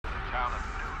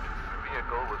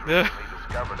vehicle was recently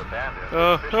discovered abandoned.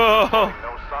 Oh.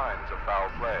 No signs of foul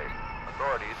play.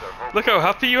 Authorities are hoping. Look how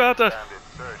happy you are, Dad. Search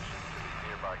into the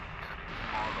nearby communities of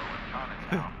Harlow and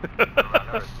Chinatown to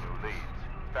unearth new leads.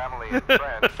 Family and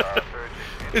friends are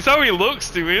searching. It's how he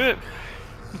looks, doing it.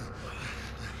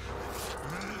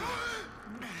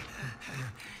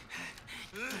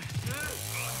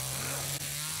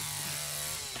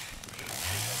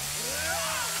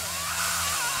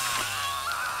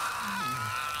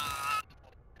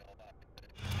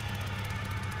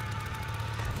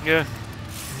 Yeah.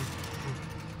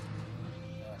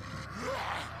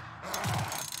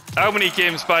 How many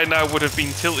games by now would have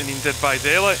been tilting in Dead by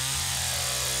Daylight?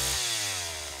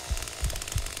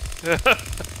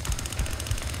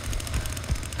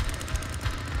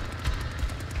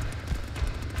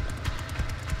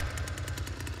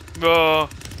 Oh.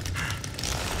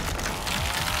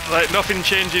 Like nothing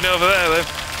changing over there then.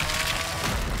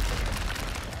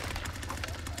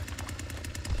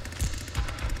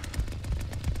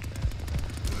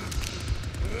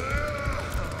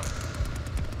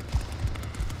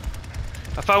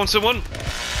 I found someone.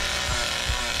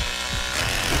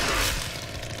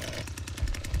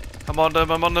 I'm on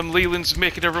them. Leland's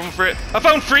making a run for it. I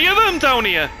found 3 of them down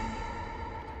here.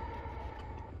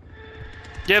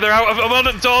 Yeah, they're out. I'm on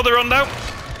the door, they're on now.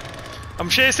 I'm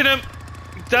chasing them.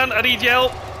 Dan, I need your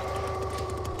help.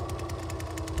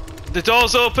 The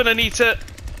door's open, I need to...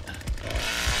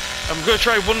 I'm gonna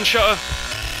try one-shotter.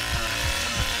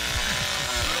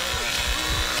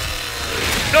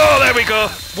 Oh, there we go.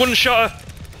 One-shotter.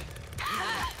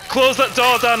 Close that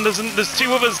door, Dan. There's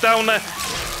 2 of us down there.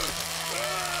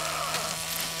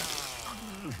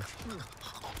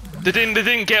 They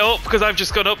didn't get up because I've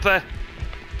just gone up there.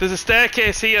 There's a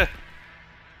staircase here.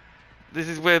 This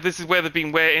is where they've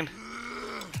been waiting.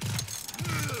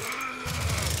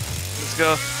 Let's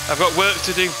go. I've got work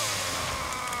to do.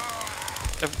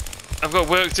 I've got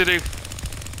work to do.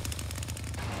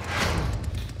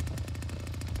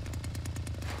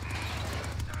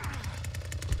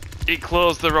 It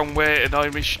closed the wrong way,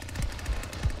 annoyed me.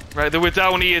 Right, they were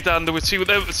down here, Dan. There were 2 of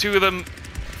them.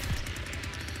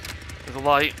 There's a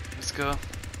light. Let's go.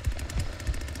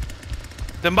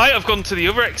 They might have gone to the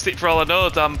other exit for all I know,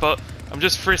 Dan, but I'm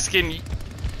just frisking.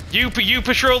 You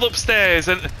patrol upstairs,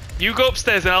 and you go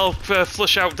upstairs, and I'll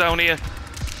flush out down here.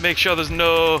 Make sure there's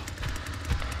no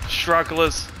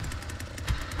stragglers.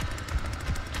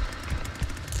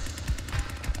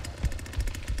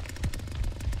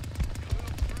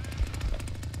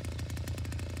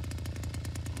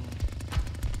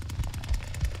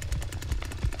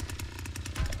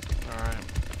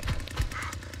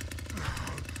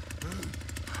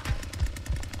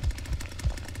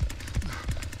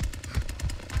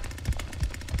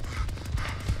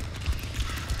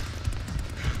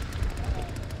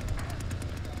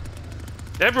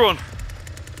 Everyone!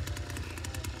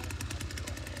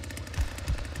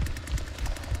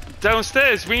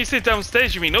 Downstairs? When you say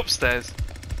downstairs, you mean upstairs?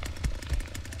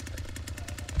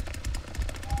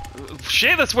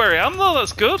 Shit, that's where I am though,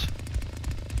 that's good.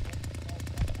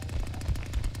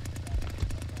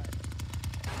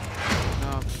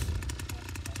 No.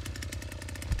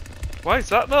 Why is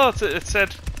that though? It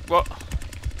said, what?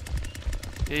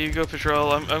 Here you go,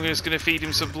 patrol. I'm just going to feed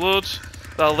him some blood.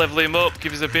 That'll level him up,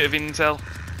 give us a bit of intel.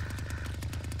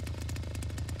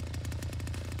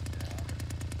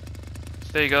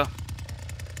 There you go.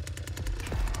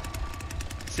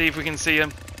 See if we can see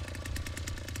him.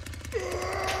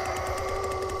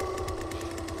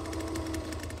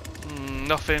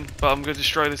 Nothing, but I'm going to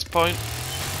destroy this point.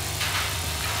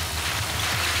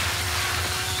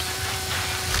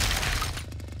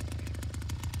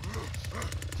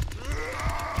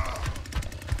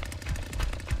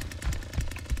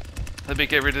 Let me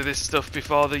get rid of this stuff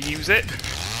before they use it.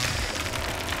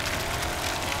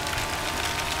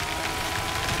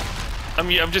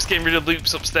 I'm just getting rid of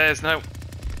loops upstairs now.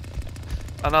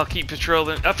 And I'll keep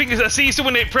patrolling. I think I see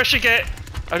someone hit pressure gate.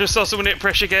 I just saw someone hit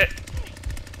pressure gate.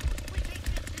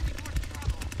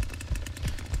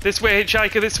 This way,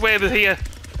 hitchhiker, this way, they're here.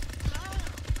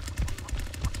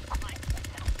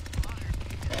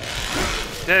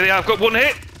 There they are, I've got 1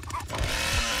 hit.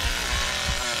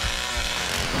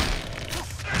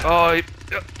 Oh,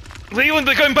 Leland,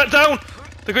 they're going back down.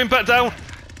 They're going back down.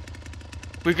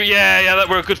 Yeah, that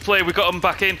were a good play. We got them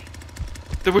back in.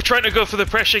 They were trying to go for the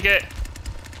pressure gate.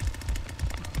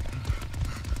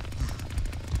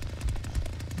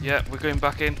 Yeah, we're going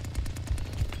back in.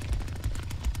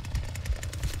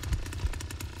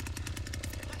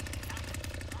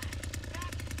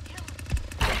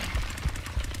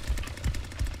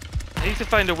 I need to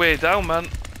find a way down, man.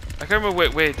 I can't remember where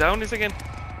way down is again.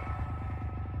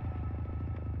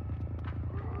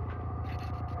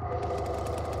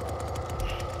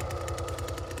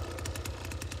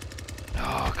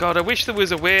 God, I wish there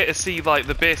was a way to see, like,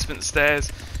 the basement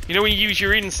stairs. You know when you use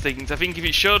your instinct? I think if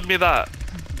it showed me that,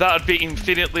 that'd be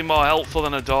infinitely more helpful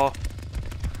than a door.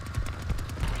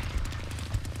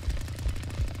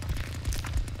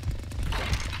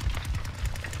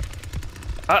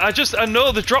 I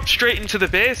know they drop straight into the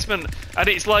basement, and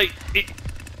it's like,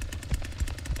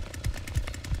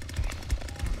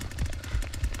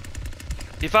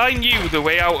 if I knew the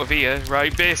way out of here,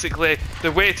 right, basically,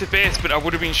 the way to basement, I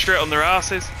would have been straight on their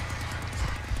asses.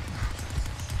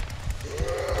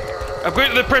 I'm going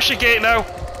to the pressure gate now.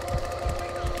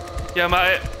 Yeah, I'm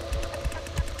at it.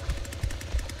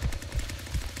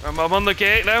 I'm on the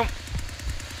gate now.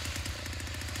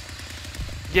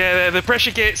 Yeah, the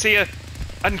pressure gate's here.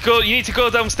 And you need to go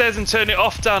downstairs and turn it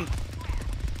off, Dan.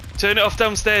 Turn it off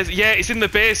downstairs. Yeah, it's in the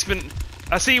basement.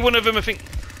 I see one of them, I think.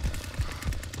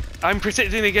 I'm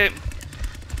protecting the gate.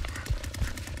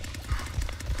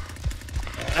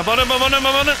 I'm on him, I'm on him,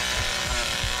 I'm on him.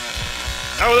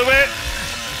 Out of the way.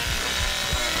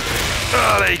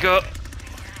 Oh, there you go.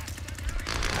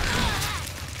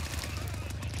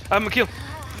 I'm killing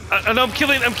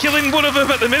one of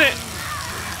them at the minute.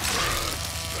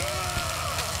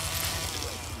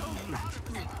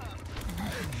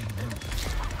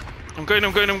 I'm going.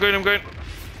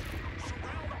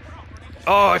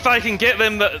 Oh, if I can get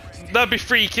them, that'd be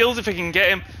 3 kills if I can get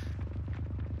him.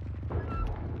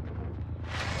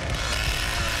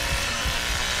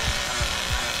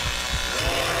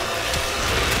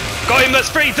 Got him, that's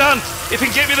 3 done. If he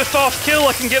can get me the 4th kill,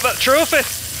 I can get that trophy.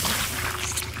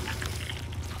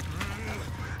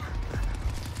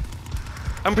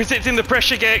 I'm protecting the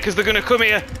pressure gate because they're going to come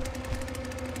here.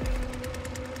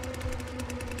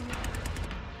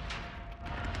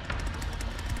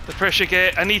 The pressure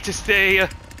gate, I need to stay here.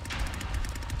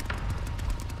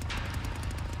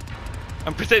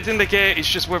 I'm protecting the gate, it's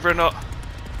just whether or not.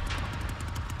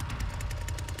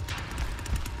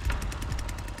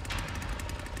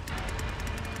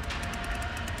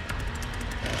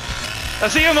 I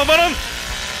see him, I'm on him!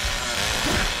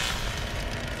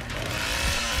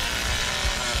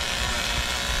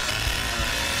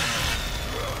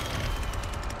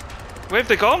 Where have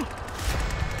they gone?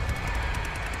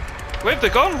 Where have they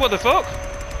gone? What the fuck?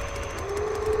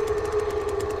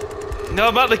 No,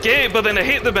 I'm at the gate, but then I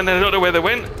hit them and then I don't know where they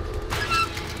went.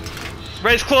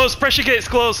 Right, it's closed. Pressure gate's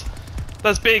closed.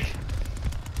 That's big.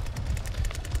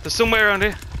 There's somewhere around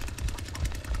here.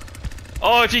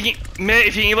 Oh, if you can, mate,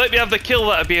 if you can let me have the kill,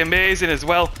 that'd be amazing as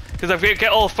well. Because I've got to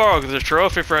get all 4 because there's a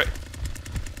trophy for it.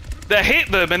 They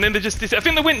hit them and then they just... I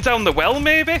think they went down the well,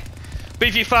 maybe? But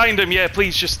if you find them, yeah,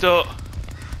 please just don't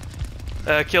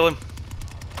kill him.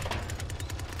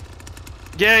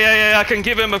 Yeah, I can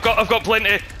give him. I've got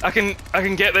plenty. I can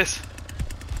get this.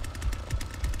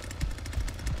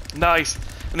 Nice.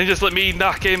 And then just let me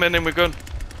knock him and then we're good.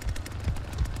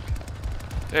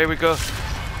 There we go.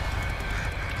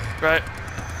 Right.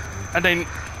 And then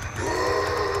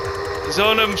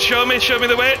zone him. Show me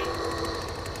the way.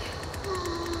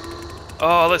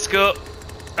 Oh, let's go.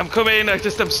 I'm coming. I'm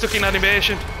stuck in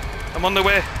animation. I'm on the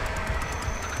way.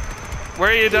 Where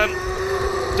are you, Dan?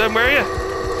 Dan, where are you?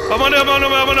 I'm on him.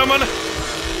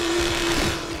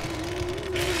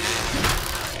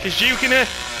 She's juking her.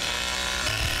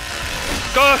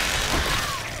 Go! I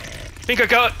think I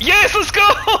got it. Yes, let's go!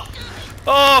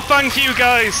 Oh, thank you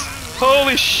guys.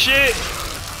 Holy shit.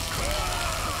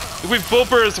 With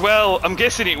Bubba as well. I'm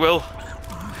guessing it will.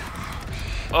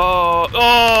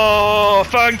 Oh,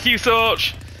 thank you so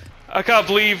much. I can't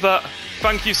believe that.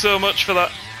 Thank you so much for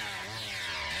that.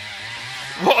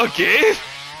 What a game!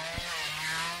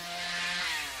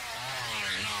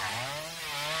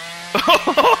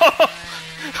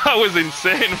 That was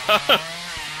insane, man.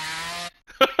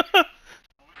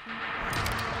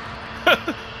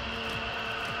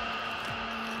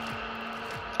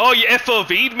 Oh, you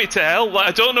FOV'd me to hell. Like,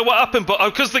 I don't know what happened, but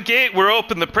because the gate were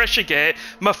open, the pressure gate,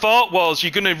 my thought was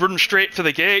you're going to run straight for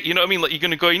the gate. You know what I mean? Like, you're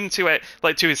going to go into it,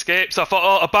 like, to escape. So I thought,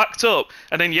 oh, I backed up.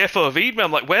 And then you FOV'd me.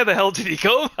 I'm like, where the hell did he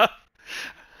go, man?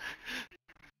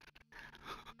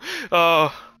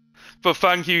 Oh, but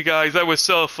thank you guys. That was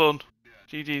so fun.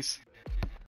 GG's.